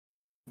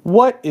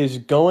What is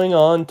going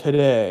on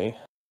today?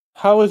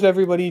 How is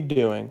everybody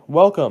doing?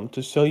 Welcome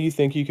to So You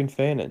Think You Can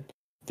Fanon,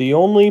 the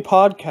only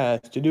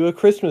podcast to do a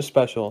Christmas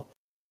special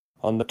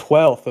on the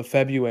 12th of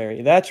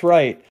February. That's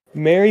right.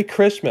 Merry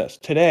Christmas.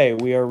 Today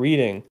we are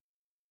reading.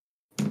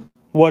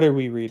 What are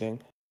we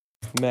reading?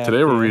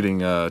 Today we're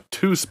reading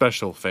two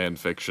special fan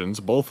fictions.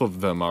 Both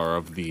of them are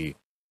of the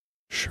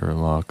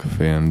Sherlock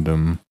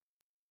fandom.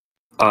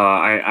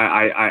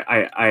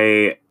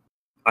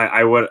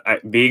 I would,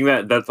 being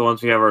that that's the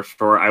ones we have our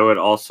store, I would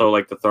also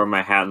like to throw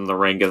my hat in the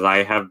ring as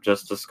I have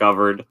just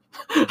discovered.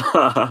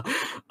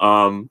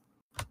 Doomguy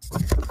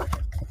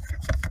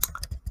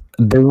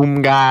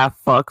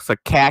fucks a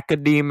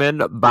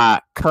Cacodemon by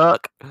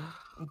Cuck.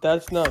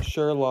 That's not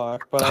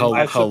Sherlock, but How I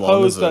long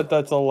suppose is it?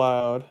 that's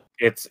allowed.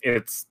 It's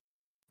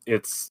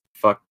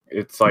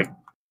like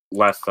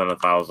less than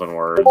 1,000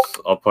 words.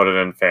 I'll put it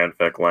in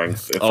fanfic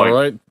links. It's All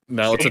right,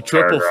 now it's a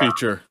triple paragraph.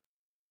 feature.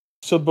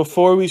 So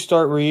before we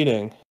start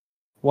reading,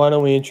 why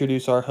don't we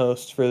introduce our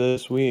hosts for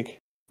this week?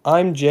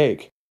 I'm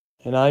Jake,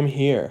 and I'm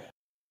here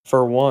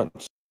for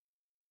once.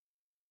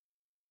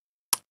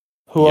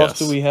 Who else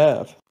do Yes. we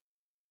have?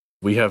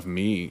 We have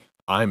me.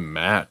 I'm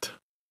Matt.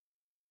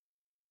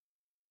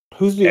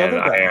 Who's the And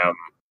other guy? I am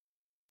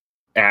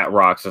at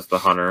Roxas the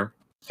Hunter,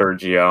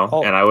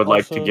 Sergio, and I would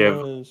like to Also give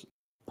known as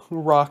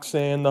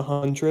Roxanne the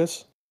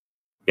Huntress.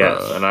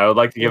 and I would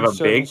like to give in a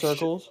certain big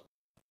circles.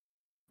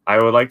 I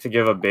would like to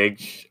give a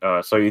big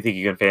So You Think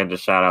You Can fan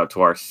just shout out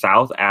to our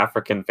South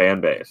African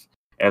fan base,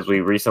 as we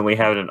recently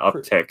had an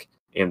uptick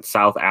in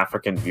South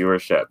African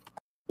viewership,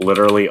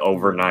 literally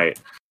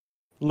overnight.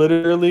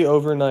 Literally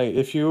overnight.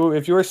 If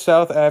you're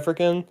South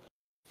African,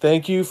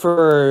 thank you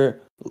for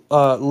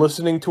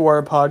listening to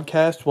our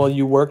podcast while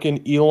you work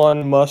in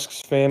Elon Musk's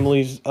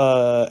family's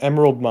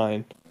emerald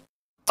mine.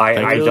 I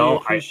really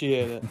don't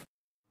appreciate it.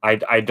 I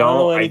I don't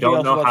know don't anything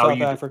else know about how South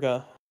you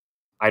Africa.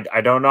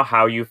 I don't know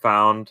how you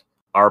found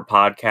our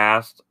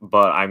podcast,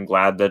 but I'm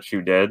glad that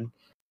you did.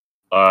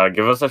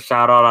 Give us a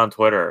shout out on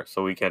Twitter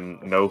so we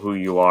can know who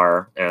you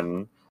are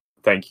and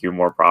thank you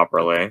more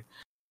properly.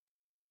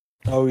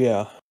 Oh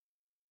yeah.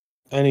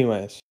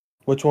 Anyways,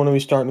 which one are we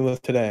starting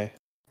with today,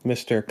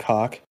 Mr.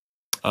 Cock?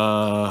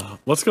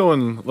 Let's go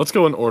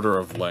in order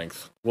of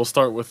length. We'll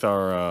start with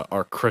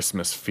our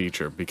Christmas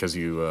feature because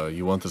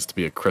you want this to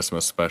be a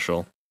Christmas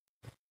special.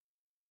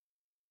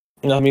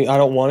 I mean, I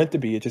don't want it to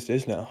be. It just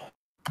is now.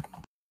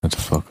 That's a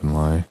fucking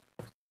lie.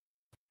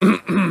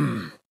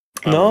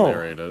 No.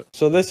 Narrate it.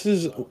 So this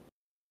is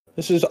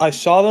I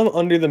Saw Them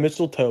Under the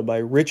Mistletoe by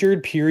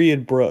Richard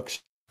Brooks.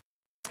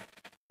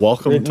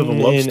 Welcome to the Written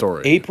love in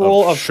story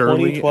April of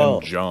Shirley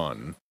 2012. and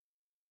John.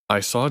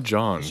 I saw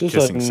John This is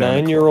kissing like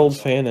Santa 9-year-old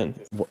Claus.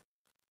 Fanon.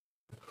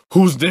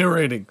 Who's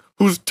narrating?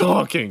 Who's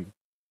talking?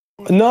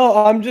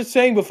 No, I'm just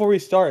saying before we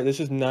start, this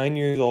is 9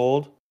 years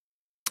old,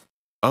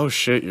 Oh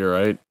shit, you're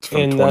right. It's from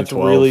and 2012. that's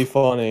really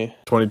funny.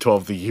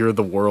 2012, the year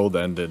the world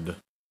ended.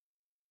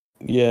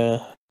 Yeah,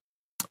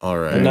 All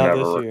and right. not Never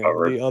this year.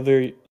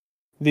 recovered.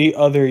 The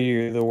other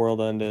year the world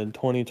ended,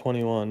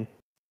 2021.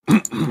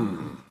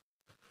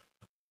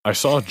 I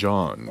saw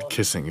John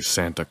kissing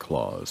Santa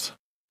Claus.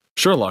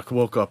 Sherlock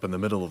woke up in the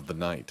middle of the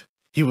night.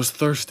 He was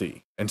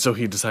thirsty, and so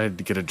he decided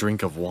to get a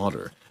drink of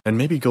water and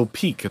maybe go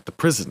peek at the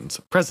presents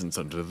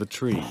under the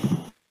tree.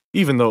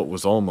 Even though it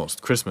was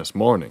almost Christmas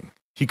morning,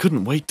 he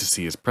couldn't wait to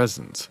see his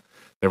presents.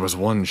 There was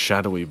one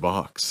shadowy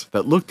box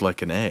that looked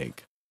like an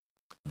egg.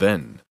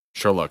 Then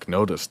Sherlock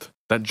noticed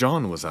that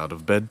John was out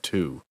of bed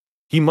too.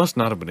 He must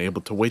not have been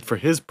able to wait for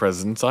his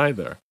presents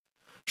either.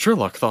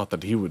 Sherlock thought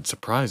that he would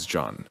surprise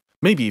John,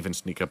 maybe even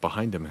sneak up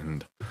behind him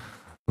and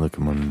look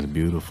him on his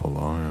beautiful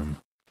arm.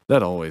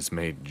 That always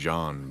made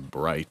John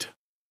bright.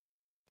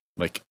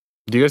 Like,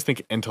 do you guys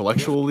think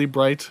intellectually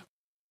bright?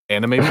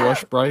 Anime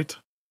blush bright?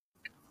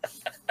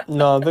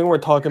 No, I think we're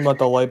talking about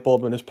the light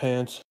bulb in his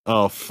pants.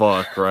 Oh,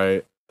 fuck,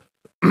 right.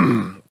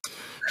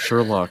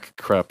 Sherlock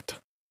crept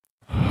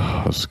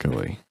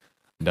huskily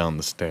down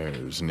the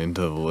stairs and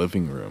into the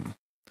living room.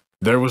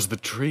 There was the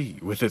tree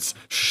with its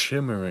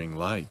shimmering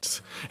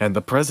lights, and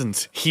the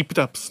presents heaped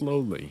up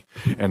slowly,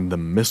 and the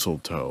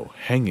mistletoe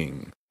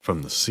hanging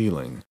from the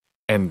ceiling,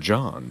 and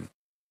John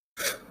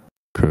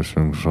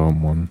kissing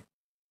someone.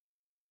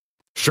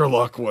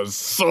 Sherlock was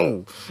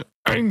so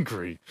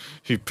angry,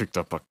 he picked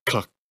up a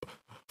cup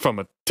from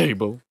a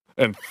table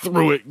and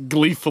threw it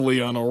gleefully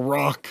on a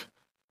rock.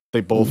 They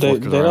both They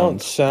looked don't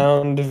around.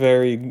 sound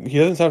very. He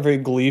doesn't sound very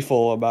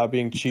gleeful about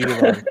being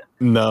cheated on.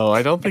 No,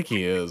 I don't think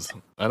he is.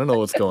 I don't know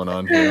what's going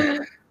on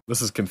here.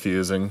 This is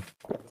confusing.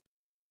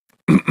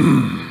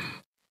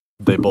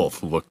 They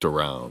both looked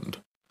around.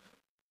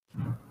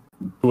 Who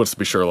wants to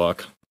be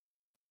Sherlock?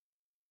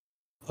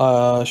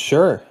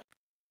 Sure.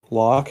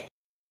 Lock.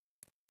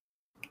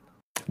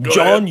 Go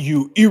John,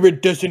 you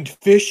iridescent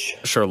fish!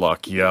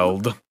 Sherlock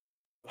yelled.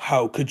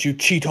 How could you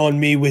cheat on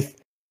me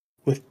with...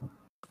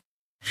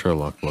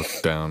 Sherlock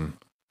looked down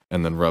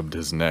and then rubbed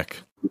his neck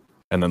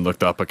and then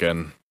looked up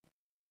again.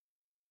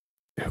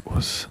 It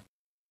was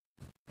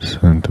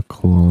Santa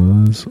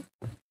Claus.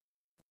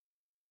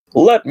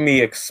 Let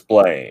me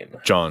explain.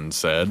 John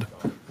said.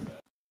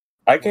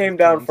 I came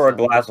down for a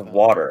glass of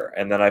water,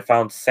 and then I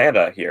found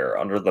Santa here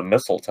under the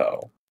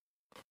mistletoe.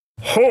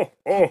 Ho,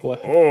 ho,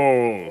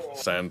 ho,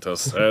 Santa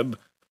said.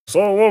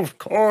 So of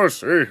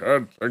course he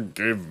had to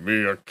give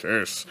me a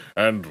kiss,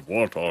 and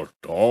what a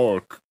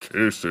dark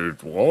kiss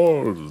it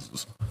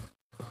was.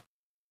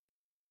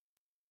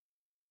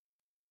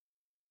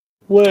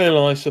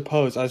 Well, I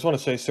suppose I just want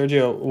to say,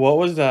 Sergio, what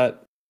was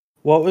that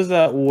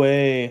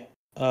way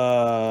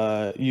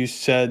you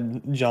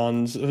said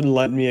John's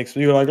let me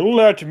explain? You were like,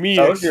 let me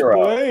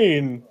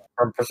explain.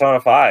 From Persona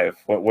 5,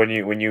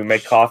 when you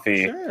make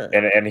coffee, Sure.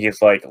 and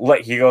he's like,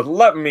 let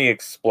me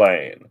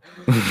explain.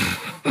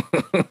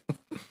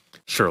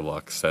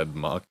 Sherlock said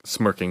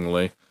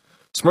smirkingly.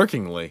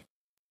 Smirkingly?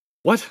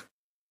 What?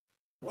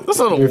 That's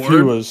not a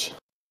word.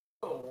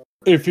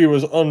 If he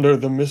was under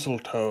the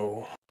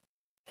mistletoe.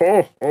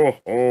 Ho, ho,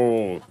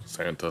 ho,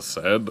 Santa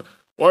said.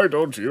 Why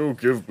don't you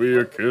give me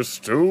a kiss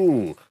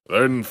too?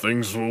 Then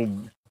things will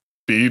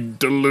be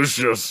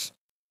delicious.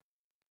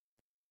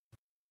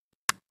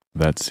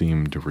 That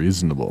seemed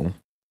reasonable.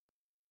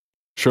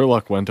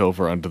 Sherlock went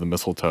over under the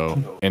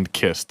mistletoe and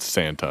kissed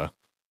Santa.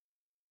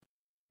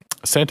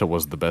 Santa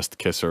was the best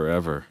kisser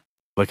ever,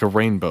 like a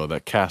rainbow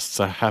that casts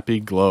a happy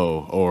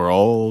glow over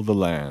all the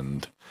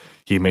land.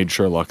 He made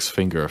Sherlock's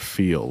finger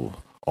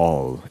feel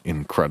all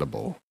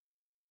incredible.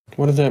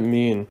 What does that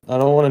mean? I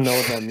don't want to know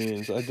what that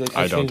means.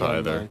 I don't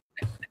either.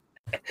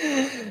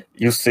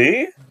 You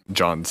see?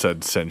 John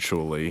said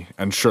sensually,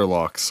 and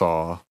Sherlock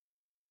saw.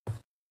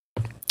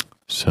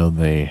 So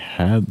they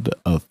had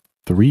a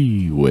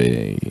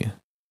three-way.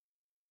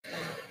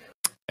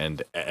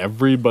 And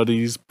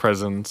everybody's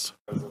presents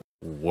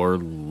were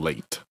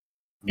late.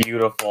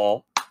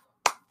 Beautiful.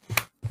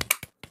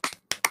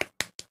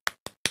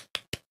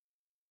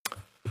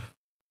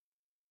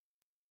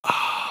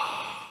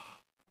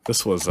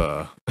 This was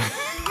What? I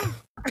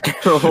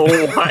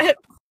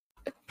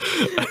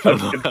don't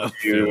know how to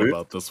feel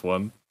about this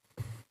one.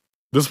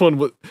 This one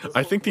was.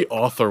 I think the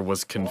author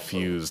was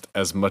confused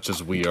as much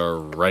as we are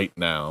right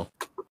now.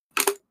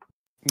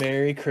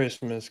 Merry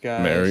Christmas,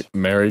 guys.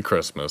 Merry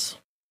Christmas.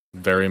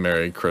 Very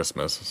Merry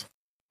Christmas.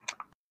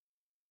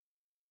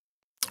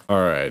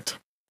 Alright.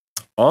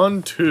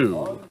 On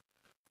to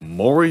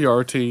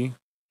Moriarty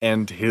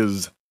and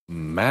his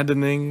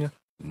maddening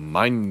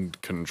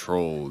mind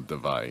control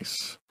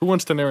device. Who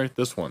wants to narrate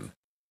this one?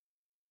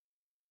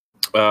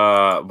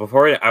 I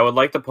would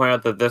like to point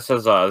out that this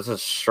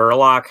is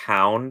Sherlock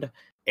Hound,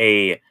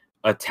 a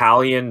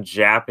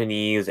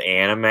Italian-Japanese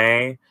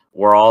anime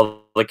where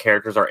all the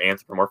characters are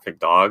anthropomorphic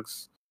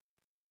dogs.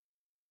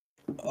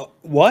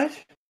 What?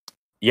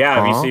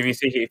 Yeah,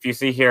 if you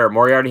see here,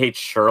 Moriarty hates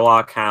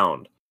Sherlock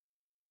Hound.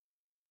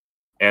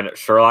 And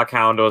Sherlock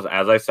Hound was,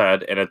 as I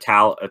said, an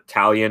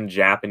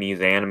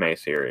Italian-Japanese anime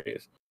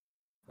series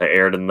that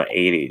aired in the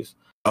 80s.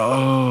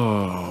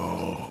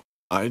 Oh,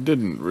 I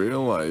didn't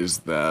realize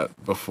that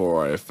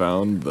before I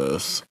found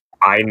this.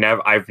 I've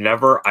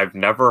never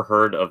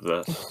heard of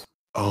this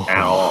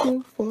at all.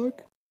 What the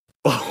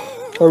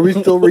fuck? Are we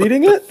still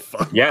reading it?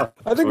 Yeah,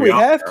 I think we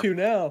have to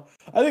now.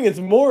 I think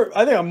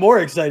I'm more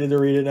excited to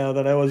read it now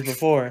than I was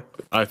before.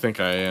 I think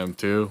I am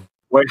too.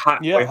 Wait,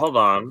 hold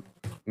on.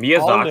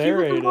 Miyazaki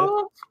was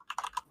involved?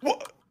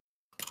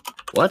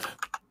 What?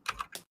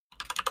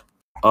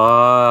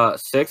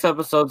 6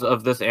 episodes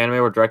of this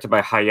anime were directed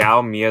by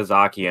Hayao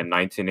Miyazaki in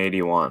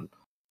 1981.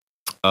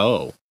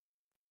 Oh.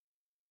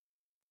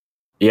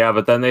 Yeah,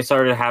 but then they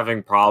started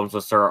having problems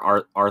with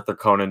Sir Arthur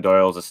Conan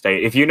Doyle's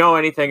estate. If you know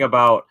anything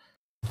about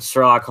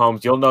Sherlock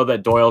Holmes, you'll know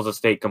that Doyle's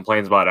estate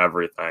complains about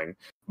everything.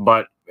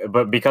 But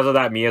because of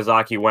that,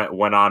 Miyazaki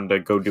went on to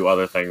go do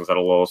other things at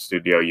a little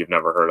studio you've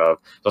never heard of.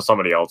 So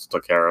somebody else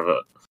took care of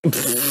it.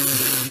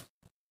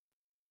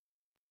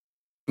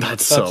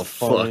 That's so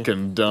funny.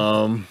 Fucking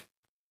dumb.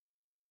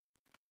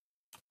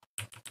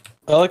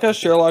 I like how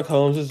Sherlock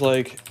Holmes is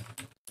like,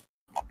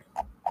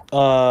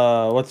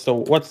 what's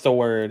the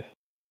word?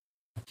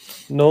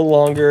 No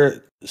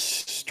longer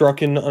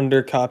stricken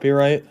under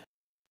copyright.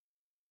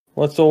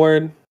 What's the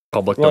word?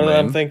 Public domain. What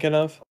I'm thinking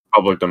of?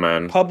 Public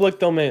domain. Public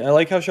domain. I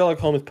like how Sherlock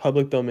Holmes is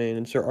public domain,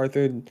 and Sir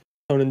Arthur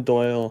Conan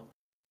Doyle,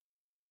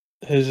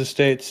 his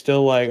estate's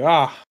still like,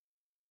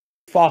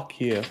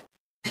 fuck you.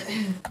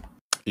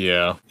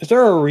 Yeah. Is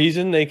there a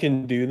reason they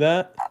can do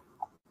that?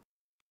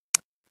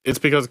 It's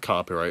because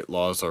copyright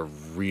laws are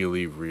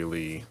really,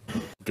 really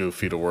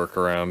goofy to work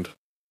around.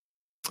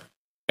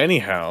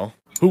 Anyhow,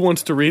 who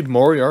wants to read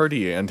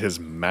Moriarty and his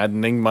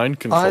maddening mind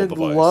control device?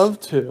 I'd love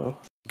to.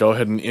 Go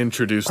ahead and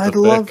introduce the I'd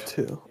love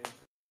to.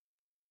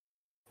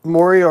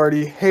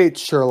 Moriarty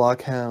hates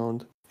Sherlock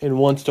Hound and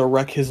wants to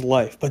wreck his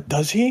life, but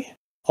does he?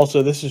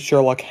 Also, this is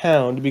Sherlock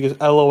Hound because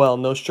LOL,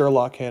 no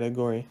Sherlock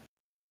category.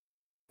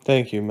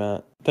 Thank you,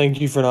 Matt.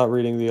 Thank you for not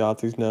reading the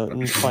author's note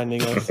and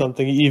finding us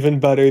something even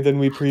better than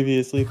we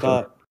previously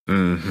thought.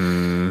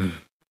 Mm-hmm.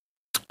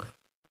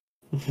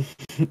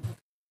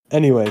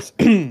 Anyways,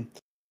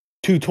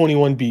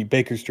 221B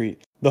Baker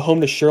Street, the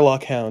home to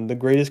Sherlock Hound, the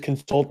greatest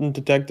consultant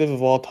detective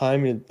of all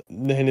time, and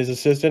his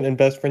assistant and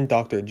best friend,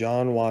 Dr.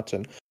 John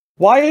Watson.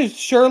 Why is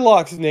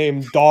Sherlock's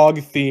name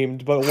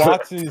dog-themed, but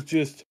Watson's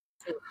just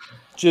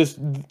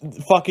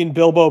fucking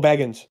Bilbo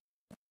Baggins?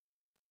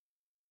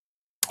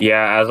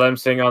 Yeah, as I'm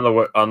seeing on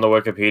the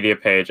Wikipedia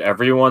page,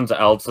 everyone's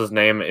else's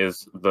name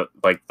is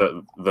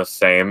the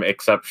same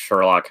except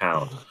Sherlock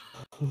Hound.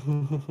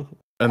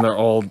 And they're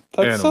all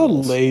That's animals. so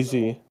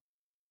lazy.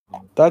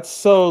 That's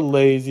so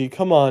lazy.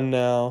 Come on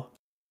now.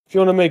 If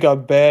you want to make a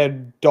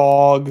bad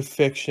dog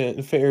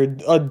fiction, or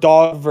a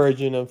dog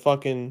version of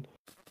fucking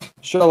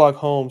Sherlock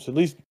Holmes, at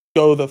least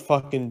go the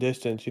fucking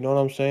distance. You know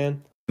what I'm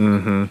saying?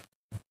 Mm-hmm.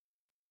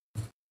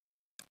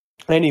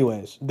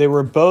 Anyways, they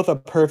were both a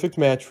perfect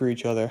match for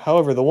each other.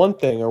 However, the one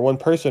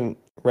person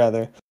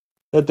rather,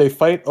 that they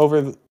fight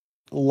over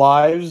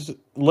lives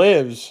in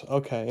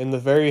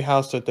the very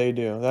house that they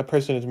do. That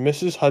person is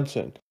Mrs.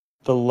 Hudson,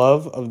 the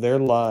love of their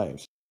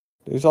lives.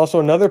 There's also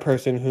another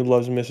person who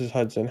loves Mrs.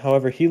 Hudson.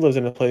 However, he lives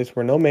in a place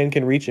where no man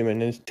can reach him,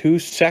 and his two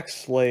sex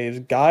slaves,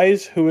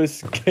 guys who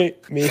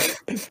escape me.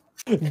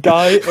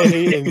 Guy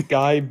A and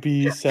Guy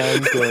B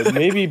sound good.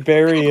 Maybe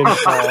Barry and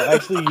Paul.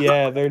 Actually,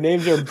 yeah, their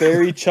names are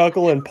Barry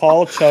Chuckle and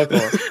Paul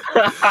Chuckle.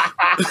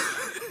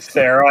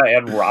 Sarah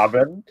and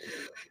Robin.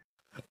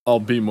 I'll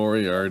be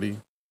Moriarty.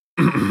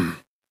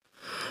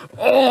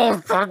 Oh,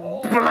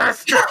 the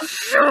blasted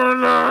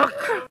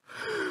Sherlock!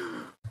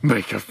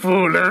 Make a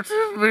fool out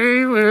of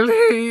me, will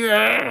he?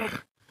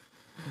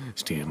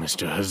 Steal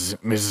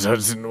Mrs.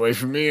 Hudson away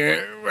from me.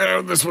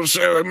 Well, this will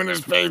show him in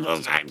his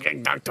papers.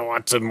 Dr.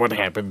 Watson, what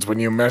happens when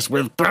you mess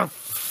with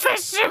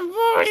Professor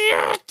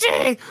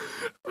Moriarty?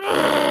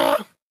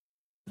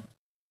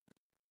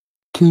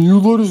 Can you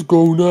let us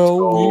go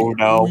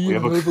now? We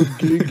have a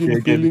gig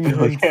in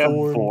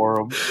Billingham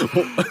Forum.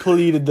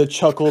 Pleaded the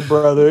Chuckle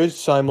brothers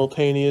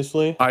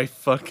simultaneously. I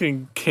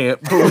fucking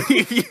can't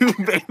believe you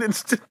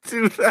managed to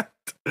do that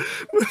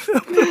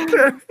without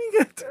preparing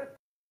it.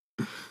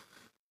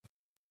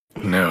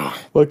 No,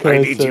 What can I I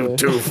need say? you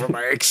two for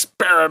my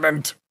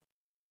experiment.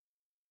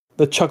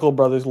 The Chuckle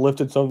brothers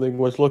lifted something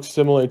which looked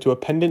similar to a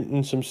pendant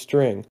and some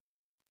string.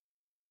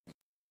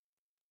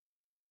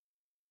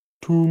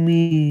 To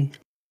me,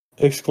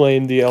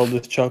 exclaimed the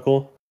eldest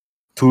Chuckle.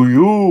 To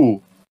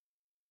you.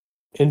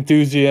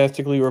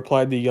 Enthusiastically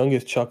replied the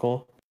youngest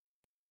Chuckle.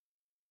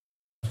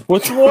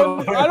 Which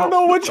one? I don't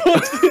know which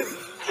one.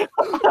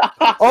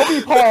 I'll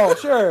be Paul,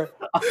 sure.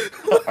 All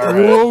right.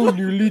 Whoa,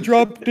 nearly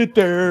dropped it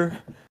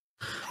there.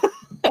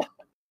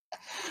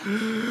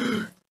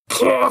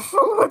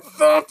 Careful with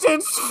that,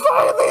 it's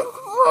highly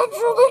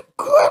fragile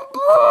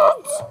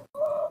equipment.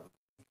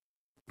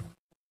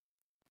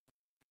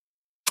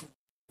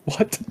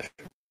 What?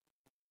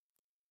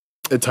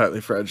 It's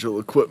highly fragile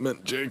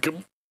equipment,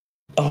 Jacob.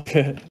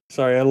 Okay,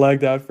 sorry, I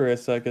lagged out for a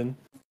second.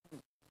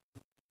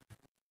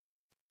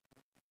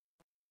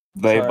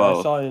 They Sorry,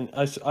 both.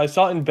 I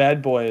saw in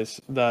Bad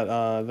Boys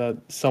that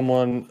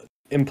someone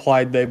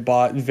implied they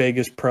bought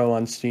Vegas Pro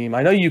on Steam.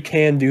 I know you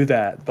can do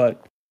that,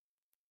 but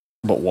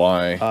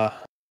why?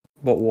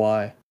 But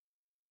why?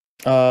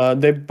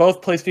 They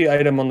both placed the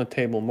item on the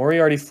table.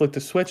 Moriarty flicked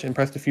a switch and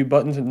pressed a few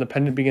buttons, and the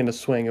pendant began to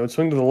swing. It would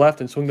swing to the left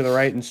and swing to the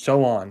right, and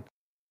so on.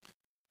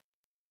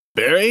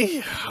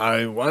 Barry,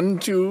 I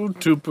want you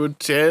to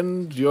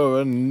pretend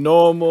you're a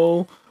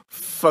normal,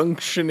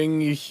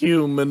 functioning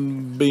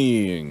human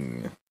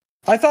being.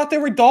 I thought they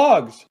were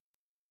dogs.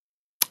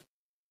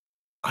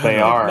 They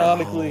are.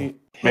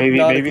 Maybe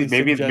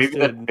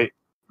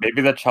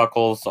the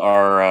Chuckles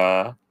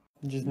are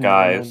just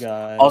guys.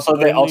 Guys. Also,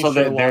 Sherlock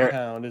they're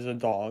Hound is a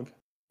dog.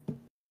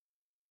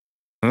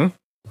 Hmm?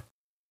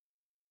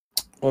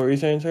 What were you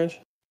saying, Serge?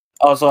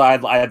 Also,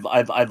 I'd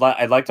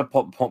like to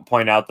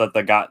point out that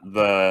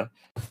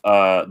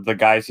the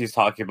guys he's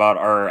talking about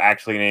are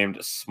actually named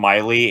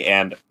Smiley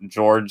and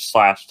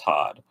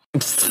George/Todd.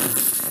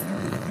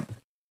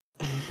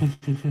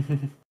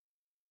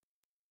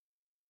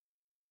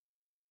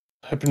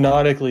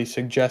 Hypnotically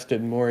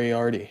suggested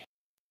Moriarty.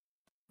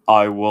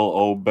 I will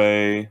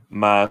obey,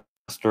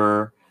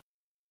 master.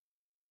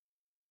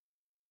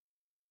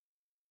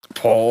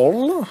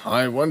 Paul,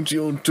 I want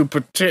you to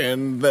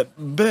pretend that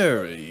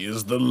Barry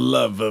is the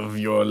love of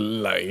your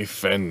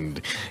life and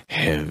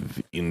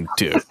have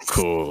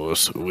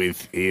intercourse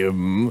with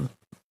him.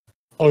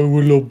 I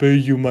will obey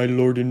you, my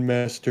lord and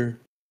master.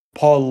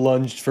 Paul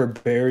lunged for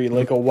Barry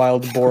like a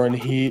wild boar in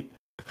heat.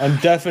 I'm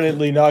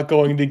definitely not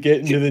going to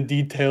get into the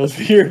details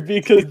here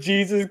because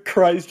Jesus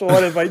Christ,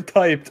 what have I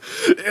typed?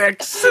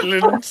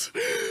 Excellent!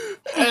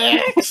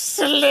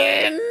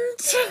 Excellent!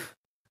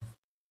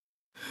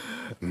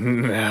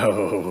 Now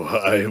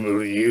I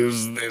will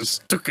use this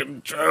to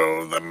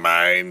control the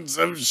minds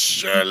of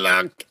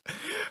Sherlock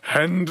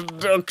and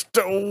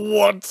Dr.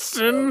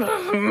 Watson.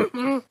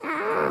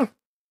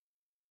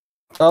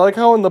 I like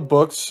how in the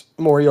books,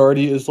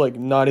 Moriarty is like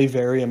not a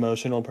very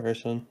emotional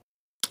person.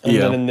 And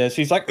then in this,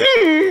 he's like,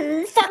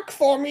 fuck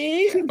for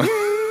me.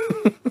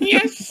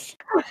 Yes.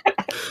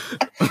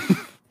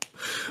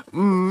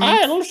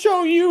 I'll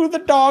show you the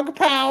dog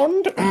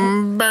pound.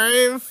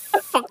 Barry,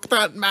 fuck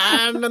that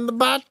man in the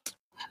butt.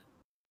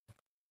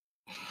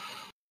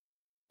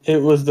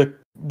 It was the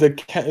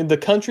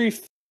country.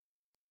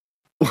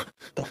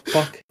 The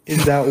fuck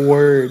is that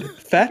word?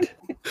 Fet?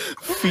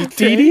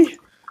 Fete?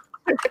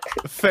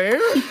 Fair?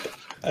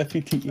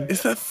 F-E-T-E.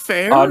 Is that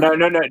fair?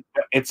 No.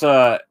 It's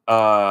a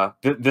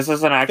this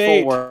is an actual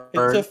Fate. word.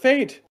 It's a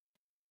fate.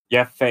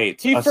 Yeah, fate.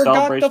 He A forgot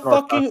the celebration or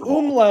fucking festival.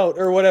 umlaut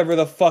or whatever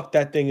the fuck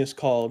that thing is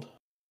called.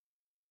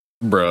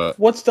 Bruh.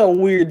 What's the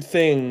weird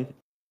thing?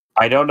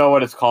 I don't know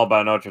what it's called, but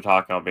I know what you're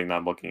talking about. Being that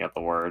I'm looking at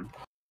the word.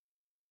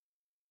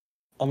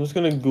 I'm just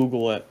gonna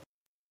Google it.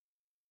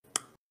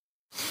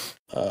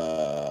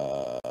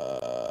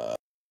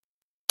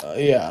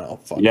 Yeah, I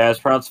don't fuck. Yeah, it's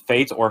pronounced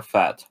fate or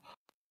fet.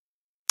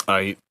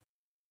 I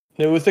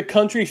It was the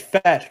country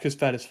Fet, because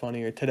Fet is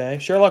funnier today.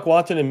 Sherlock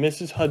Watson and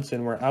Mrs.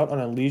 Hudson were out on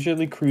a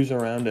leisurely cruise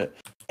around it.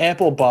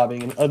 Apple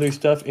bobbing and other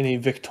stuff in a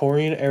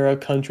Victorian-era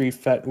country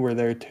Fet were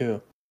there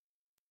too.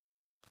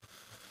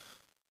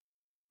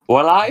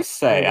 Well, I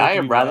say, Oh, I look,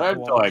 am you rather got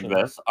enjoying Watson.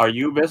 this. Are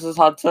you Mrs.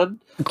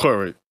 Hudson?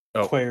 query.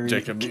 Oh, Queried.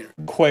 Jacob.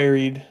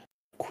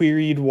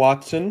 Queried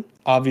Watson,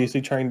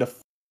 obviously trying to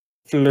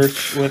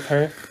flirt with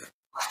her.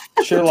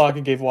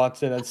 Sherlock gave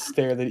Watson a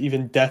stare that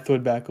even death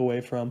would back away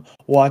from.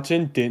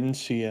 Watson didn't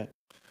see it.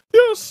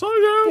 Yes, I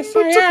am. Yes,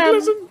 It's I a am.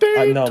 pleasant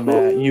day. No,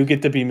 Matt, you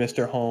get to be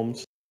Mr.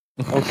 Holmes.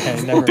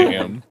 Okay, never mind.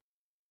 Damn.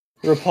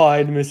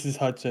 Replied Mrs.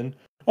 Hudson.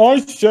 I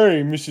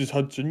say, Mrs.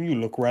 Hudson, you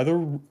look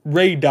rather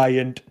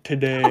radiant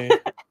today.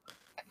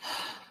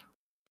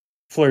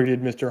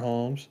 Flirted Mr.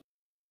 Holmes.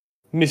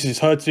 Mrs.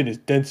 Hudson is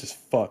dense as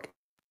fuck.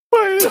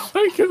 Why,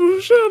 thank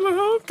you,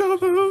 Sherlock.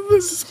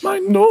 This is my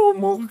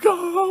normal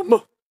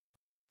garb.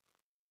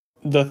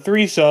 The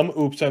threesome,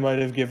 oops, I might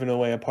have given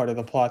away a part of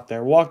the plot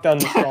there, walked down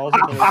the stalls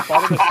until they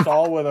spotted a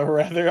stall with a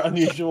rather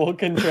unusual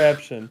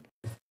contraption.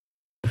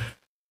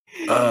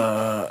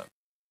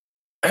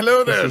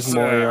 Hello there, This is sir.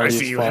 I Moriarty's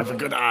see you fault. have a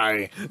good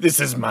eye. This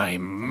is my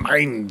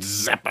Mind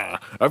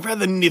Zapper, a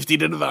rather nifty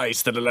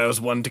device that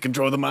allows one to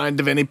control the mind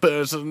of any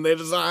person they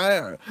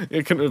desire.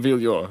 It can reveal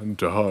your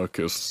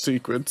darkest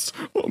secrets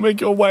or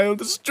make your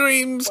wildest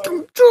dreams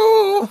come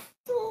true.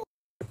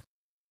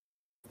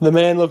 The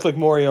man looked like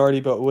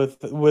Moriarty, but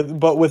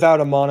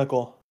without a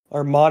monocle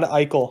or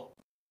monocle.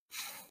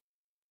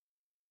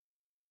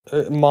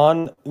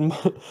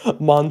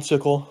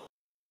 Monsicle.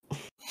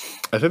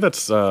 I think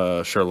that's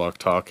Sherlock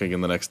talking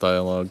in the next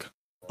dialogue.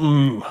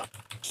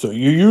 So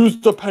you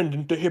used the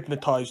pendant to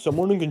hypnotize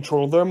someone and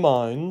control their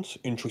minds?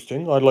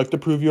 Interesting. I'd like to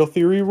prove your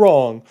theory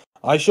wrong.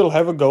 I shall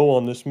have a go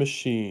on this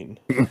machine.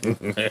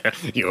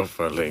 You're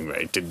falling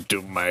right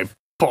into my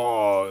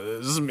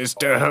paws,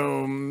 Mr.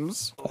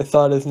 Holmes. I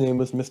thought his name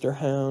was Mr.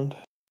 Hound.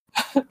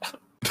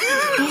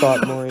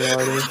 Thought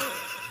Moriarty.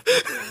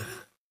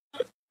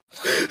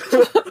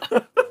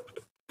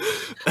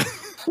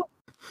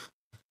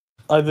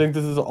 I think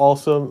this is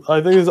also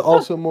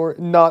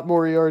not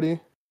Moriarty.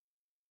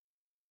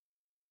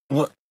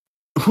 What?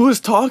 Who is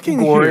talking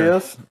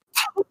Glorious.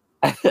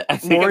 I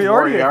think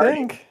Moriarty, it's I Moriarty.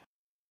 think.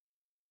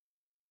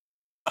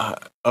 here?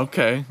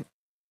 Okay.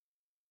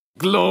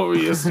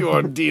 Glorious, you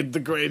are indeed the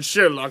great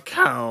Sherlock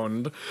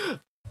Hound.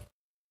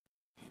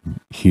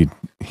 He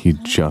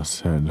just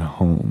said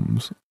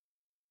Holmes.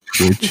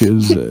 Which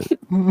is it?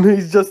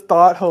 He's just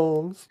thought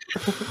Holmes.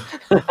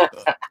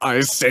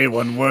 I say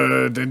one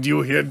word and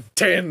you hear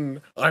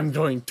 10. I'm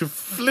going to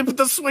flip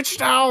the switch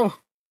now.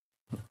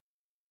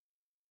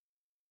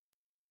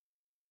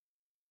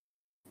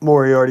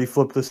 Moriarty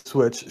flipped the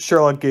switch.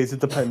 Sherlock gazed at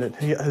the pendant.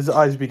 His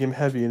eyes became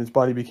heavy and his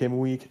body became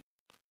weak.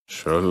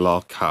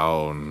 Sherlock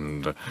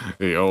Hound,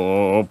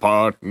 your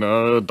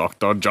partner,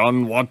 Dr.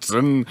 John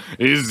Watson,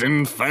 is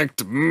in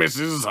fact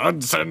Mrs.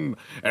 Hudson,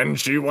 and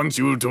she wants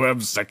you to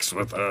have sex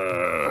with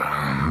her.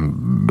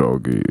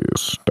 Doggy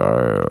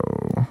style.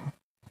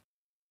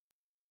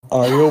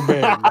 I obey,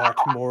 not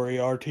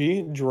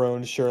Moriarty,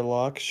 droned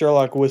Sherlock.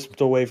 Sherlock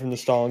whisked away from the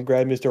stall and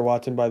grabbed Mr.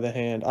 Watson by the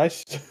hand.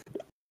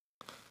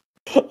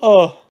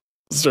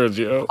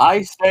 Sergio.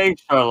 I say,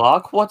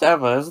 Sherlock,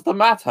 whatever is the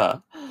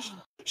matter?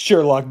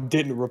 Sherlock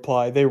didn't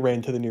reply. They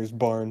ran to the nearest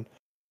barn.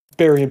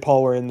 Barry and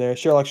Paul were in there.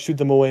 Sherlock shooed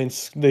them away and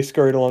they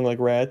scurried along like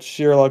rats.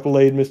 Sherlock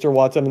laid Mr.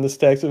 Watson on the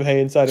stacks of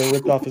hay inside and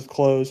ripped off his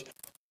clothes.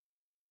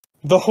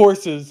 The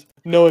horses,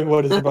 knowing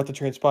what is about to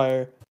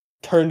transpire,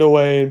 turned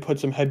away and put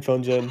some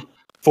headphones in.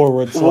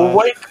 Forward slash.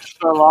 Wait,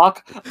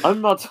 Sherlock,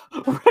 I'm not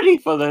ready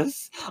for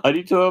this. I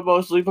need to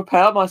emotionally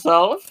prepare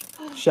myself.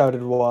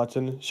 Shouted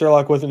Watson.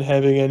 Sherlock wasn't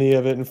having any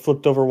of it and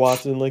flipped over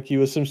Watson like he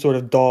was some sort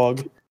of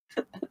dog.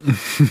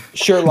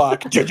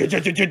 Sherlock jammed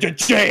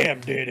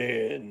it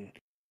in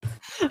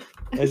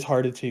as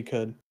hard as he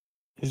could.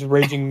 His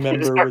raging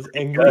member was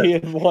angry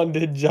and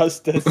wanted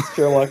justice.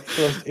 Sherlock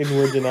thrust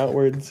inwards and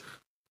outwards.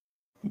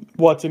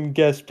 Watson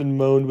gasped and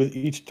moaned with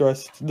each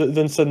thrust.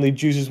 Then suddenly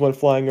juices went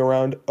flying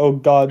around. Oh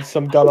God,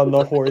 some got on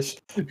the horse.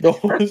 The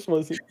horse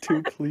wasn't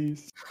too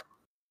pleased.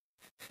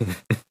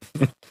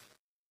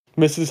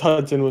 Mrs.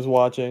 Hudson was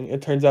watching.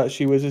 It turns out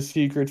she was a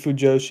secret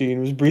Fujoshi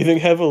and was breathing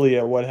heavily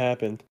at what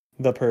happened.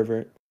 The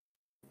pervert.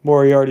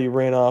 Moriarty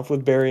ran off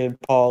with Barry and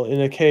Paul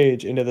in a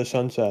cage into the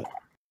sunset.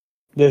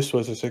 This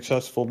was a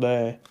successful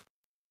day.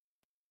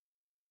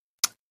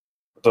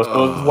 This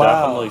was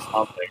Wow. definitely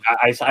something.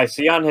 I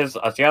see on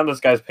this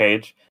guy's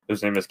page,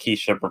 whose name is Key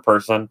Shipper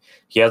Person.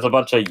 He has a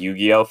bunch of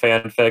Yu-Gi-Oh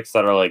fanfics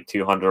that are like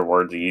 200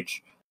 words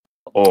each.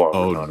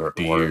 Oh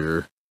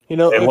dear. You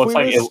know, It if looks we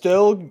like were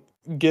still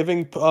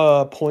giving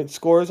point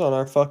scores on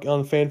our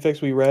on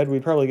fanfics we read,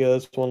 we'd probably give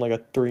this one like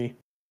a 3.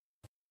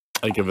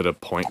 I give it a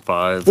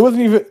 0.5.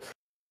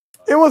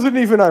 It wasn't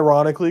even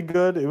ironically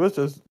good. It was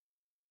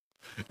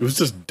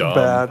just dumb.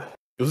 bad.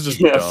 It was just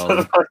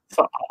dumb.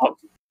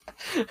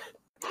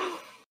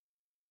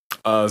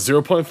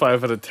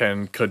 0.5 out of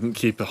 10. Couldn't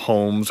keep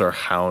Holmes or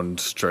Hound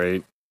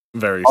straight.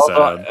 Very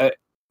sad.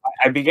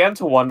 I began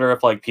to wonder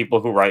if like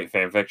people who write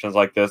fan fictions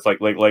like this, like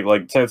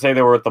say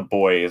they were with the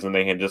boys and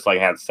they had just like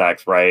had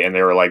sex, right? And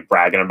they were like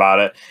bragging about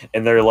it,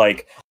 and they're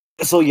like,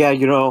 so yeah,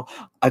 you know,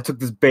 I took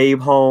this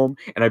babe home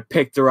and I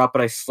picked her up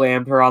and I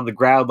slammed her on the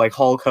ground like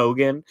Hulk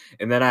Hogan,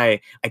 and then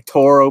I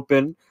tore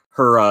open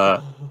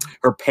her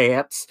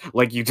pants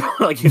like you tear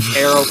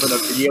open a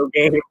video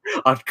game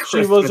on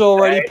Christmas She was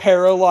already Day.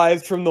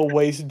 paralyzed from the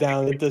waist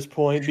down at this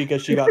point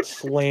because she got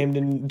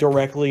slammed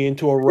directly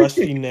into a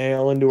rusty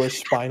nail into her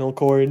spinal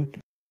cord.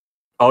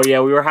 Oh yeah,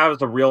 we were having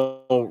some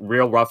real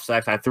rough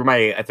sex. I threw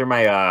my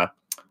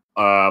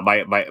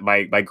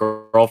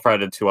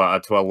girlfriend into a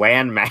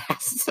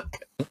landmass.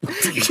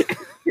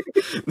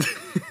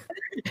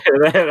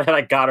 And then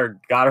I got her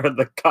in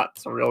the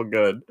cuts real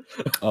good.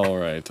 All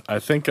right. I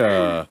think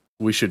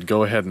we should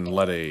go ahead and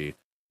let a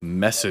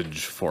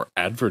message for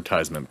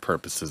advertisement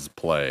purposes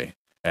play,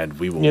 and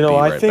we will be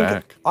right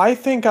back. I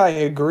think I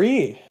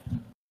agree.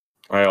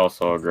 I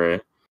also agree.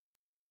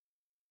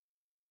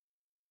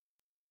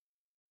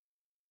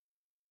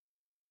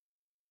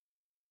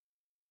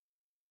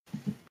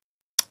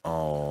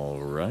 All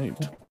right.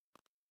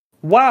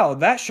 Wow,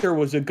 that sure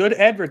was a good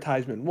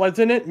advertisement,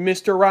 wasn't it,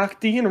 Mr.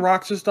 Rock D and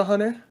Roxas the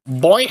Hunter?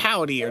 Boy,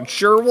 howdy, it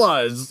sure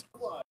was.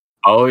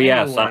 Oh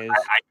yes, Anyways.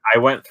 I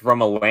went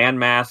from a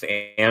landmass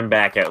and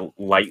back at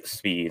light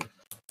speed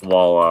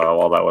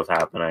while that was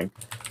happening.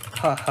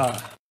 Haha.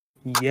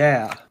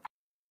 Yeah.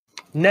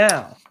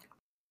 Now,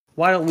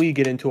 why don't we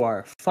get into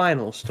our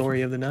final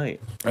story of the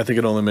night? I think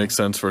it only makes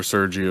sense for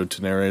Sergio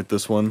to narrate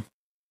this one.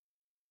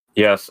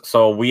 Yes,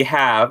 so we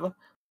have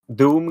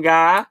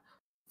Doomguy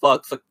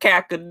fucks a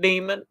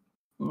Cacodemon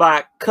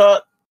by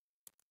cut.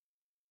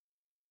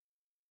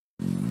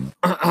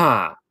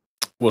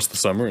 What's the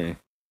summary?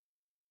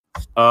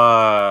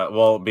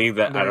 Well, being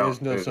that There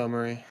is no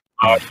summary.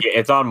 Yeah,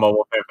 it's on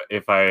mobile.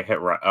 If I hit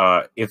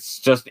right,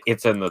 it's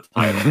in the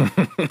title.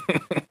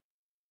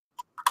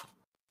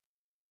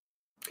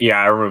 Yeah,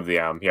 I removed the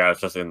M. Yeah,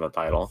 it's just in the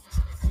title.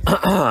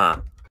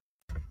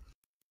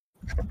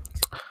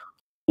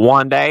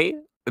 One day,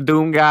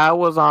 Doomguy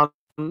was on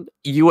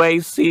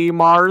UAC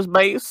Mars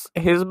base.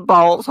 His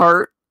balls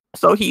hurt,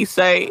 so he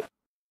say,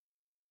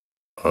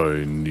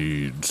 I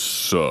need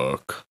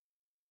suck.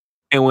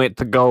 and went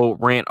to go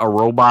rent a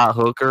robot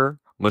hooker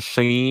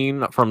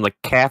machine from the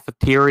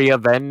cafeteria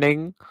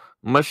vending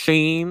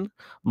machine,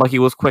 but he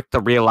was quick to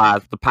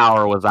realize the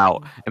power was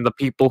out, and the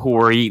people who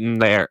were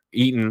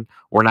eating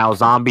were now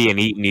zombie and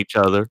eating each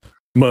other.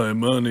 My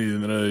money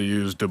that I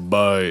used to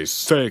buy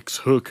sex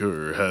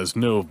hooker has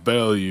no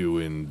value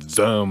in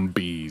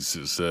zombie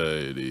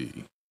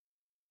society,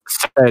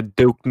 said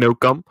Duke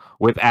Nukem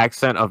with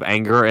accent of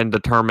anger and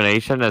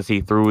determination as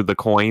he threw the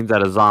coins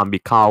at a zombie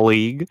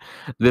colleague.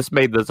 This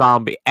made the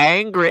zombie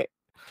angry,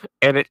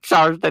 and it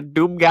charged the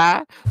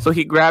Doomguy, so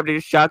he grabbed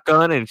his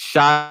shotgun and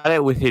shot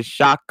it with his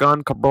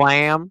shotgun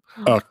kablam.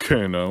 I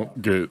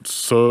cannot get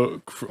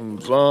suck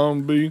from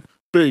zombie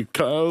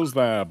because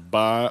they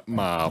bite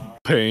my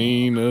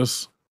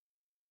penis,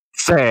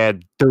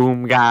 said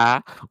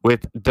Doomguy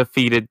with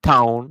defeated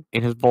tone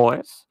in his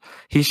voice.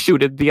 He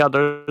shooted the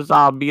other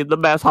zombie in the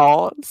mess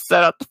hall and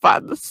set out to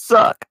find the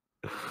suck.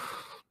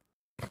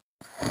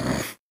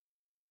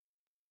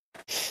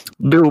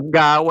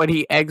 Doomguy, when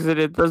he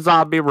exited the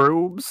zombie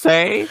room,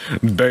 say,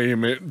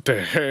 damn it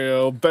to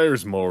hell,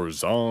 there's more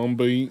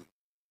zombie.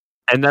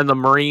 And then the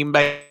Marine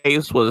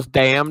base was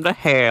damned to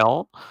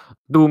hell.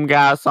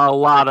 Doomguy saw a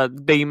lot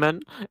of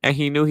demon, and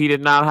he knew he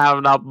did not have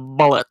enough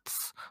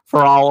bullets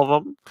for all of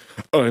them.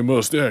 I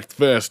must act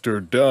fast or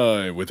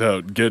die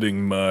without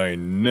getting my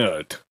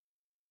nut.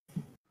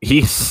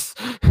 He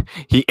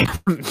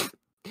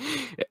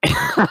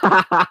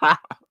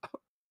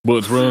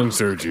What's wrong,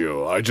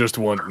 Sergio? I just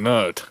want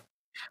nut.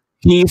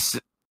 he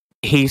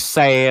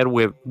said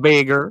with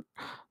vigor.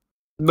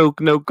 Nuke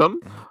Nukem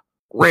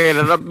ran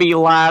in a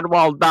beeline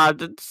while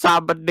dodging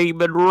cyber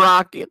demon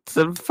rockets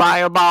and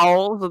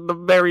fireballs and the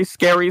very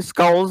scary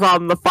skulls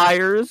on the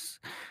fires.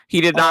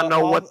 He did not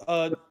know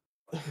what.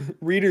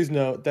 Reader's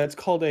note, that's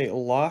called a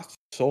lost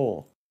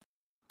soul.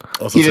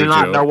 Also, He did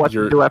not know what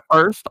to do at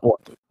first.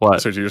 What?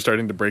 Sergio, you're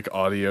starting to break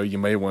audio. You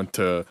may want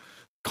to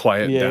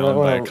quiet Yeah, you down might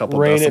by a want to couple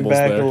rein it decibels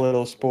back there. a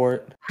little,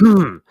 sport.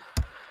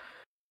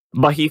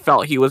 But he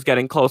felt he was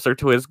getting closer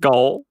to his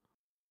goal.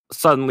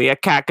 Suddenly, a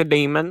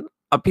Cacodemon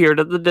appeared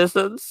in the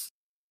distance.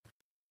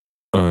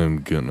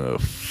 I'm gonna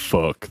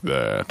fuck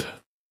that.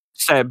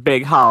 Said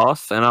Big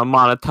Hoss in a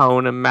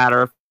monotone and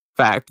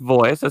matter-of-fact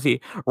voice as he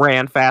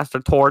ran faster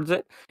towards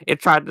it. It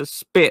tried to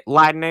spit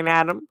lightning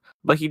at him,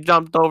 but he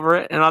jumped over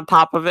it and on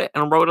top of it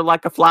and rode it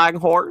like a flying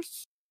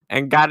horse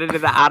and guided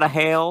it out of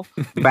hell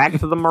back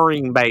to the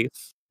Marine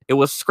base. It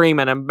was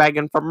screaming and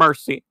begging for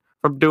mercy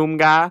from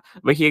Doomguy,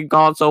 but he had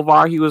gone so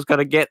far he was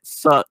gonna get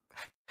sucked.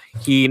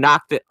 He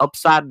knocked it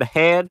upside the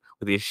head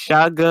with his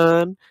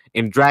shotgun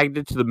and dragged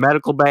it to the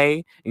medical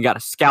bay and got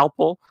a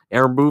scalpel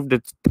and removed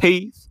its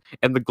teeth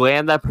and the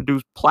gland that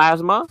produced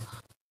plasma.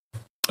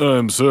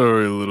 I'm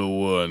sorry, little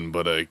one,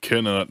 but I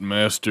cannot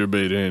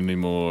masturbate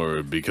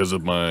anymore because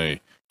of my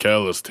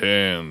calloused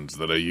hands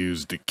that I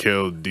used to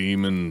kill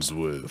demons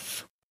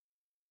with.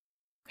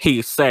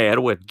 He said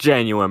with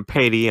genuine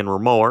pity and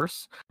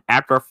remorse.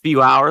 After a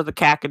few hours, the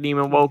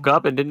Cacodemon woke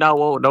up and did not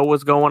know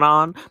what's going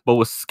on, but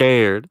was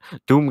scared.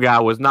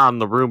 Doomguy was not in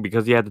the room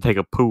because he had to take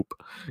a poop.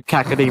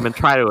 Cacodemon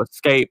tried to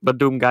escape, but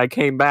Doomguy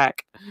came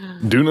back.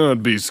 Do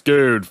not be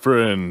scared,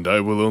 friend. I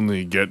will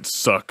only get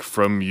suck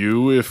from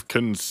you if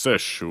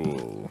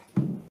consensual.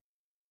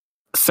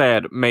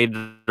 Said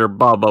Major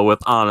Bubba with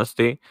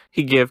honesty.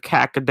 He gave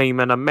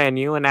Cacodemon a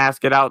menu and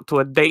asked it out to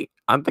a date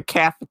on the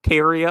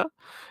cafeteria.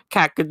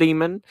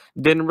 Cacodemon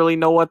didn't really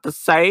know what to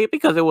say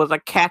because it was a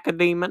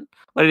Cacodemon,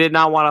 but it did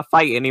not want to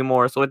fight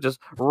anymore, so it just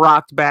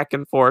rocked back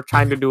and forth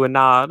trying to do a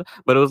nod,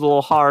 but it was a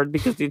little hard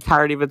because the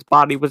entirety of its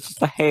body was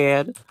just a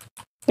head.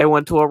 They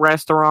went to a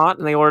restaurant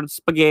and they ordered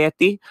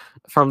spaghetti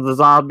from the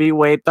zombie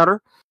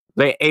waiter.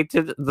 They ate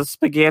the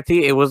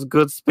spaghetti. It was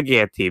good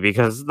spaghetti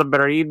because the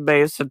Marine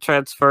base had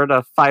transferred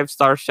a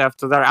 5-star chef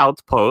to their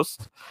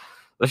outpost.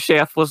 The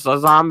chef was a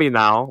zombie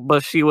now,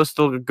 but she was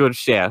still a good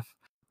chef.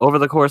 Over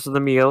the course of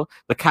the meal,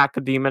 the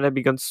Cacodemon had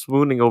begun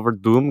swooning over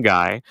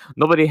Doomguy.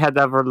 Nobody had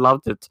ever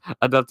loved it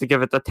enough to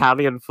give it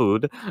Italian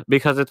food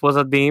because it was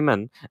a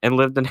demon and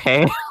lived in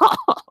hell.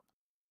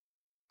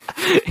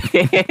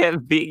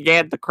 And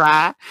began to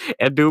cry,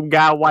 and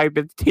Doomguy wiped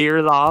its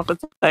tears off and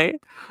say,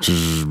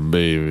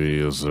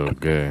 Baby, it's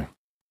okay.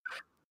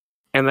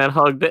 and then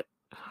hugged it.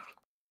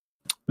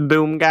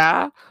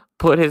 Doomguy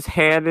put his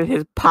hand in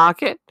his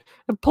pocket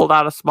and pulled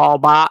out a small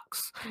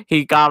box.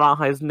 He got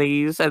on his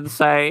knees and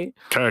say,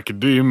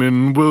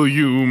 Cacodemon, will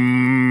you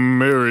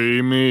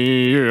marry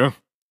me?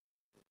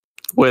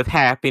 with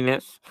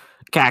happiness.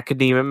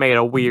 Cacodemon made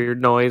a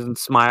weird noise and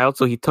smiled,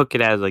 so he took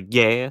it as a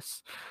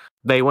yes.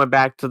 They went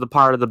back to the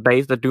part of the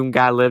base that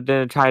Doomguy lived in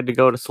and tried to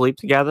go to sleep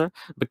together,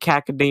 but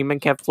Cacodemon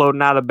kept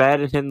floating out of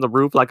bed and hitting the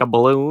roof like a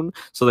balloon,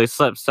 so they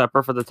slept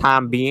separate for the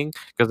time being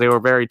because they were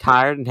very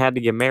tired and had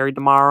to get married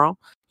tomorrow.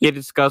 He had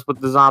discussed with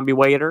the zombie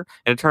waiter,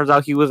 and it turns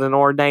out he was an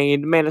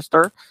ordained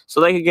minister, so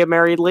they could get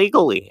married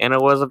legally, and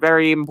it was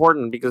very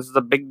important because it's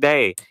a big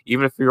day,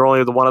 even if you're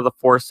only one of the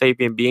 4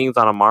 sapient beings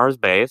on a Mars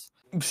base.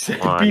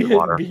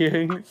 Sapient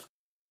beings.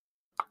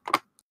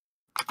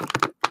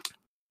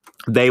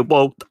 They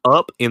woke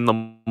up in the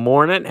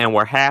morning and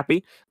were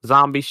happy.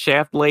 Zombie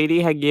chef lady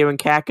had given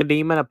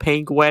Cacodemon a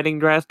pink wedding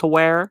dress to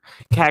wear.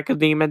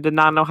 Cacodemon did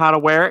not know how to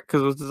wear it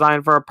because it was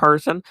designed for a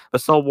person,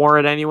 but still wore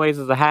it anyways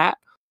as a hat.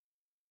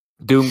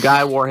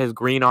 Doomguy wore his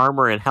green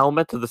armor and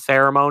helmet to the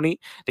ceremony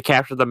to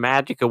capture the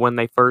magic of when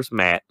they first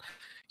met.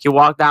 He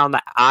walked down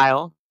the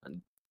aisle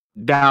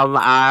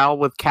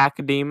with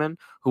Cacodemon,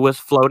 who was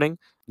floating.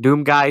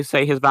 Doomguy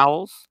say his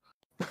vowels.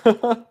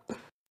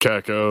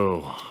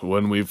 Caco,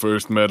 when we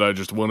first met, I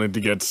just wanted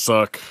to get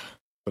suck,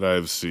 but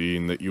I've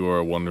seen that you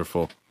are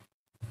wonderful.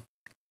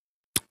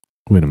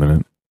 Wait a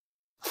minute.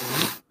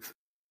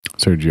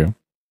 Sergio?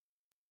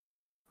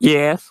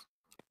 Yes?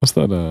 What's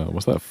that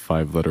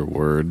 5-letter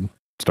word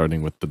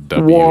starting with the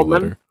W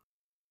Woman.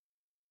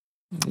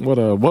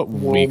 letter? What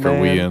week are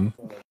we in?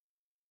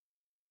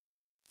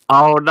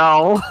 Oh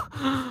no.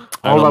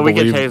 Hold on, we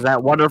can believe- change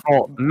that.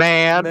 Wonderful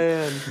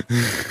man.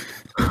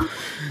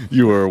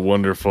 You are a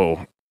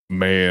wonderful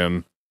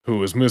man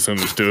who is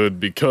misunderstood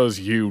because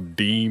you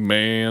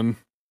D-man.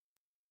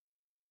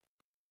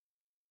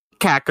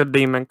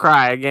 Cacodemon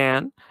cry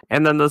again,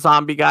 and then the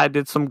zombie guy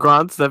did some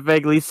grunts that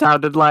vaguely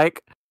sounded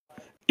like,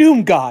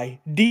 Doomguy,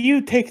 do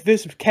you take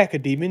this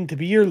Cacodemon to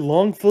be your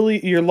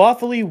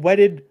lawfully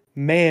wedded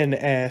man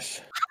ass?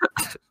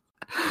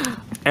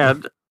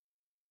 and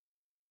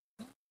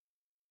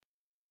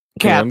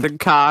Captain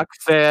Cock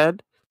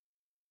said,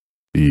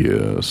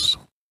 Yes.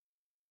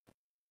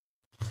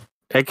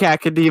 and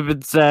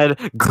Cacodemon said,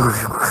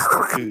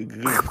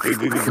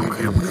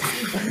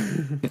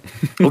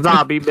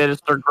 zombie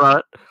minister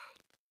grunt.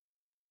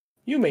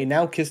 You may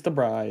now kiss the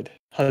bride,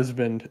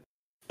 husband,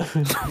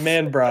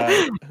 man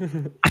bride.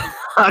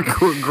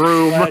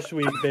 Groom. Last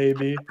week,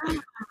 baby.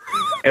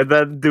 And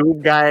then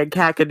Doomguy and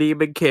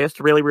Cacodemon kissed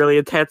really, really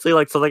intensely,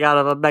 like something out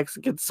of a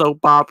Mexican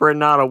soap opera and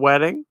not a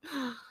wedding.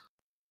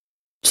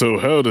 So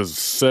how does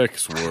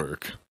sex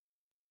work?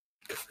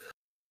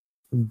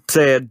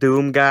 Said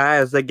Doomguy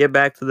as they get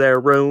back to their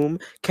room.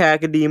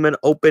 Cacodemon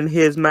opened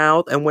his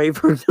mouth and wait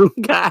for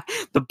Doomguy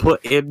to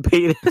put in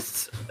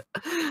penis.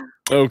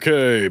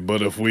 Okay,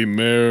 but if we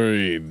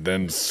married,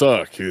 then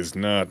suck is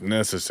not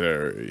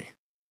necessary.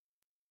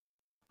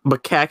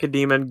 But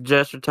Cacodemon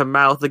gestured to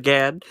mouth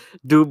again.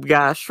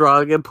 Doomguy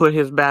shrugged and put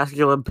his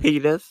masculine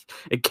penis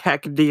in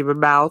Cacodemon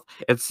mouth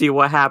and see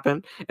what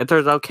happened. It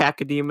turns out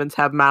Cacodemons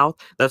have mouth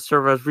that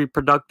serve as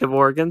reproductive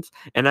organs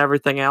and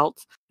everything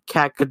else.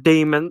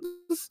 Cacodemons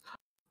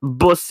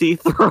bussy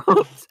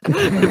throats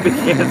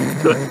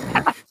began to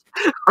pass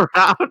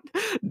around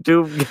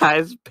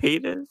Doomguy's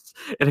penis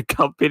and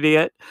accompany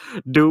it.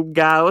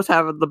 Doomguy was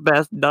having the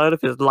best nut of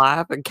his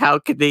life, and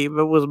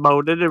Cacodemon was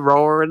moaning and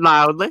roaring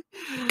loudly.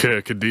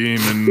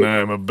 Cacodemon,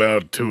 I'm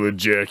about to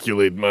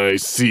ejaculate my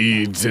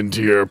seeds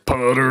into your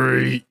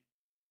pottery.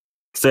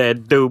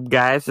 Said Doomguy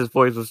as his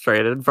voice was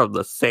straightened from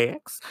the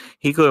sex.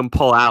 He couldn't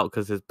pull out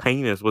because his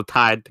penis was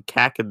tied to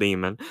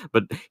Cacodemon,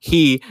 but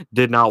he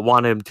did not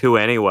want him to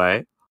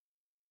anyway.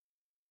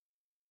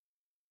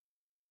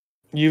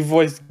 You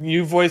voiced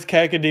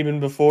Cacodemon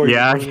before.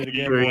 Yeah, You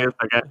doing it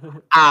again,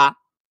 boy. I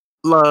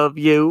love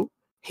you,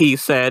 he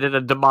said in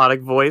a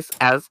demonic voice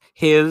as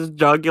his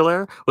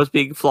jugular was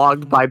being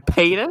flogged by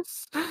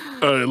penis.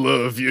 I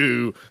love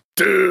you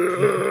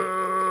too.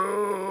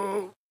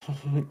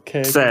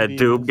 Said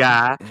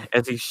Doomguy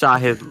as he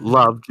shot his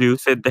love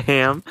juice into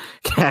him.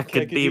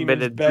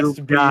 Cacodemon and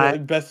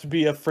Doomguy. Best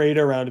be afraid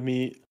around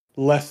me,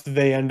 lest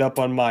they end up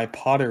on my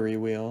pottery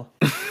wheel.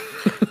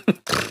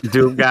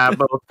 Doomguy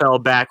both fell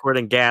backward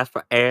and gasped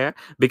for air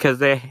because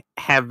they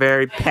have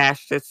very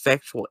passionate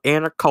sexual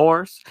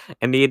intercourse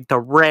and need to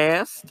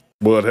rest.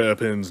 What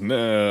happens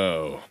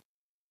now?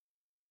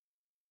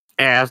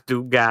 Asked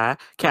Doomguy.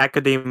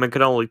 Cacodemon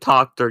could only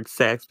talk during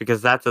sex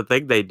because that's the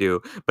thing they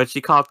do. But she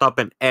coughed up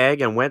an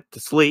egg and went to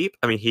sleep.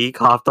 He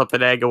coughed up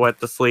an egg and went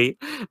to sleep.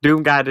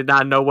 Doomguy did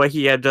not know what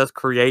he had just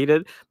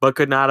created, but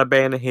could not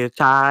abandon his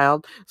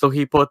child. So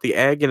he put the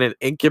egg in an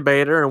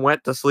incubator and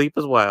went to sleep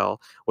as well.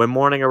 When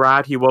morning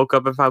arrived, he woke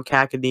up and found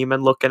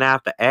Cacodemon looking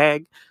after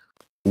egg.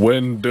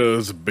 When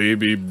does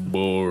baby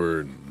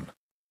born?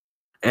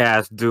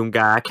 Asked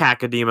Doomguy.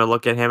 Cacodemon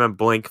looked at him and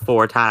blinked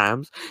 4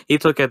 times. He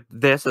took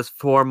this as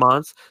 4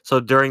 months, so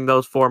during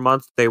those 4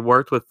 months, they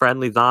worked with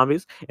friendly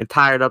zombies and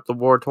tired up the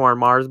war-torn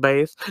Mars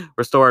base,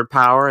 restored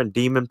power and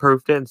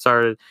demon-proofed it, and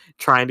started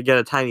trying to get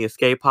a tiny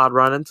escape pod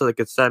running so they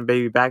could send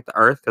baby back to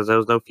Earth because there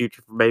was no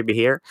future for baby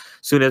here.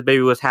 Soon as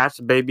baby was hatched,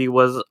 the baby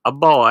was a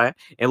boy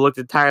and looked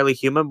entirely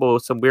human, but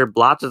with some weird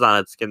blotches on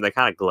its skin that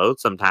kind of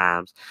glowed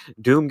sometimes.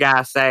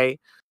 Doomguy say,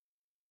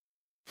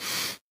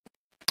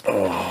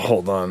 Oh,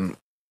 hold on,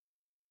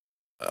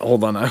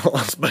 I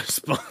lost my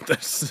spot.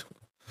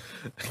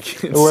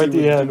 We're at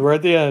the end. We're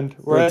at the end.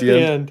 We're at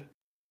the end.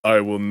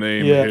 I will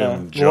name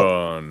him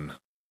John.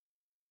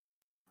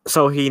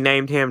 So he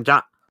named him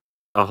John.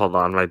 Oh, hold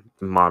on, my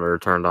monitor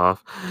turned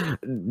off.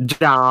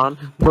 John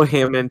put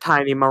him in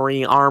tiny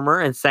marine armor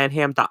and sent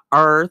him to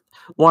Earth.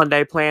 One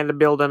day planned to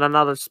build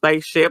another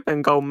spaceship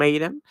and go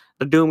meet him.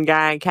 The Doomguy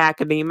and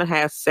Cacodemon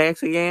have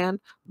sex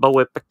again, but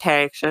with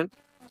protection.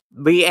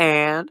 The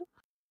end.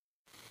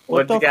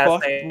 What the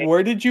fuck?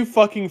 Where did you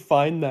fucking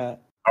find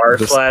that?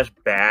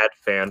 r/bad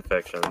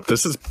fanfiction.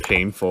 This is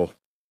painful.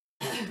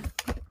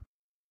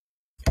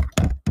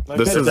 That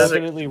guy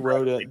definitely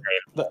wrote it.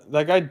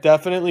 That guy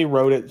definitely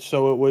wrote it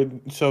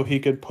so he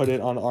could put it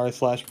on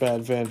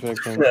r/bad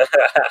fanfiction.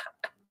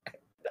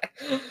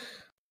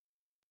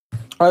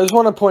 I just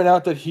want to point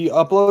out that he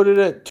uploaded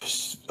it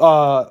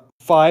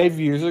 5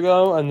 years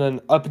ago and then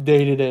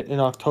updated it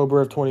in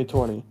October of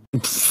 2020.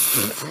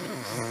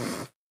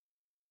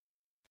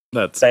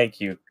 Thank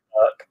you,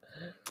 Cuck.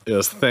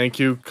 Yes, thank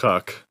you,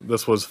 Cuck.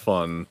 This was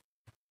fun.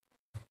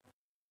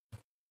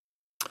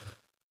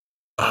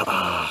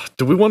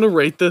 Do we want to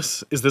rate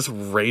this? Is this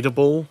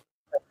rateable?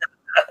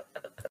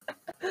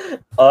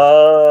 2.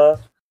 I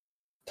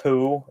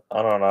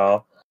don't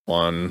know.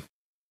 1.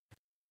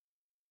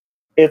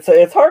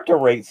 It's hard to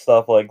rate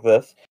stuff like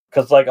this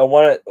because I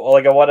wanted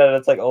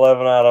it's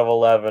 11 out of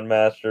 11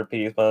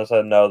 masterpiece, but I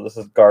said no, this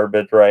is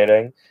garbage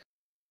writing.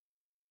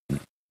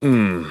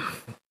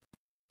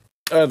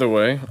 Either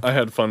way, I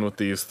had fun with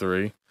these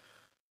 3.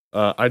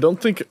 I don't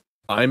think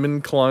I'm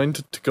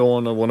inclined to go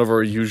on one of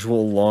our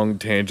usual long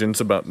tangents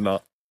about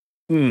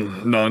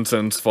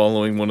nonsense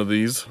following one of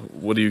these.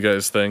 What do you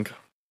guys think?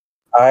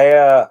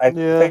 I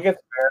think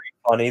it's very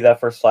funny that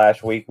for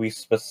Slash Week we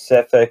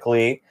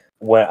specifically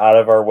went out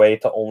of our way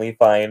to only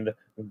find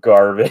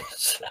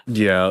garbage.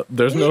 Yeah,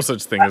 there's no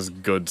such thing as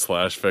good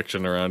slash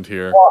fiction around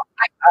here.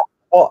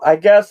 I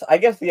guess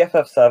the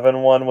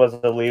FF7 one was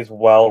at least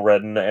well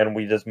written, and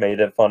we just made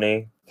it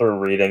funny through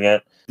reading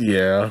it.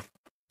 Yeah.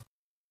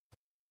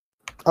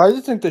 I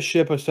just think the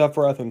ship of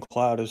Sephiroth and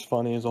Cloud is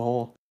funny as a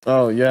whole.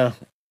 Oh, yeah.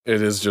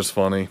 It is just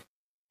funny.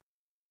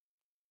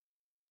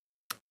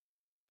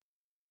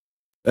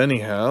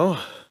 Anyhow,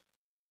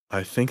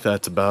 I think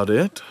that's about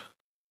it.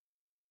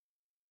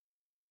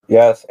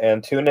 Yes,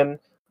 and tune in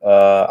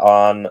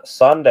on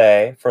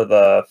Sunday for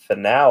the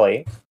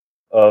finale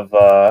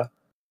of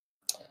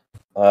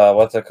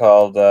what's it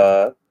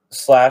called,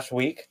 Slash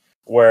Week,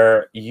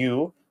 where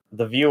you,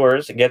 the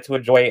viewers, get to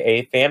enjoy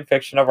a fan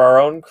fiction of our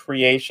own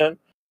creation.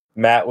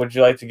 Matt, would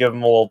you like to give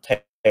them a little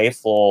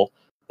taste,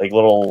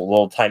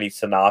 little tiny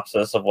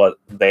synopsis of what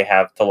they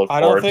have to look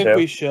I forward don't think to?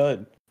 we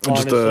should.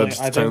 Just Honestly, a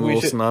I tiny think we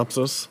little should.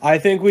 synopsis. I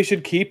think we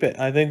should keep it.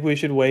 I think we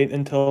should wait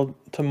until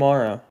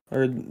tomorrow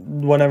or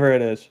whenever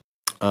it is.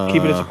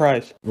 Keep it a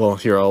surprise. Well,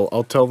 here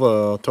I'll tell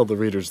the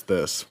readers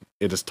this.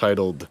 It is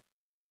titled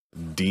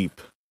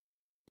 "Deep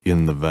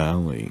in the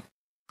Valley,"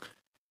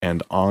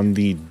 and on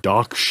the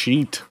doc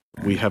sheet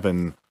we have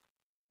an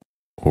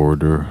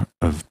order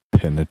of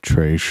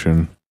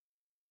penetration.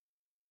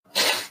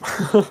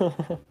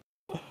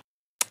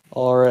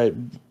 All right,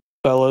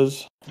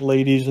 fellas,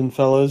 ladies, and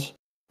fellas.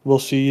 We'll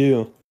see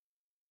you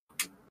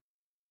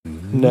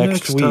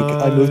next week.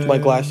 I moved my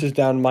glasses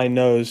down my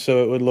nose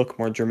so it would look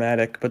more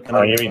dramatic, but then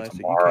I you mean realized that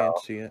you tomorrow.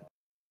 can't see it.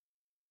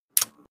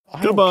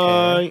 I don't care.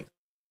 Goodbye.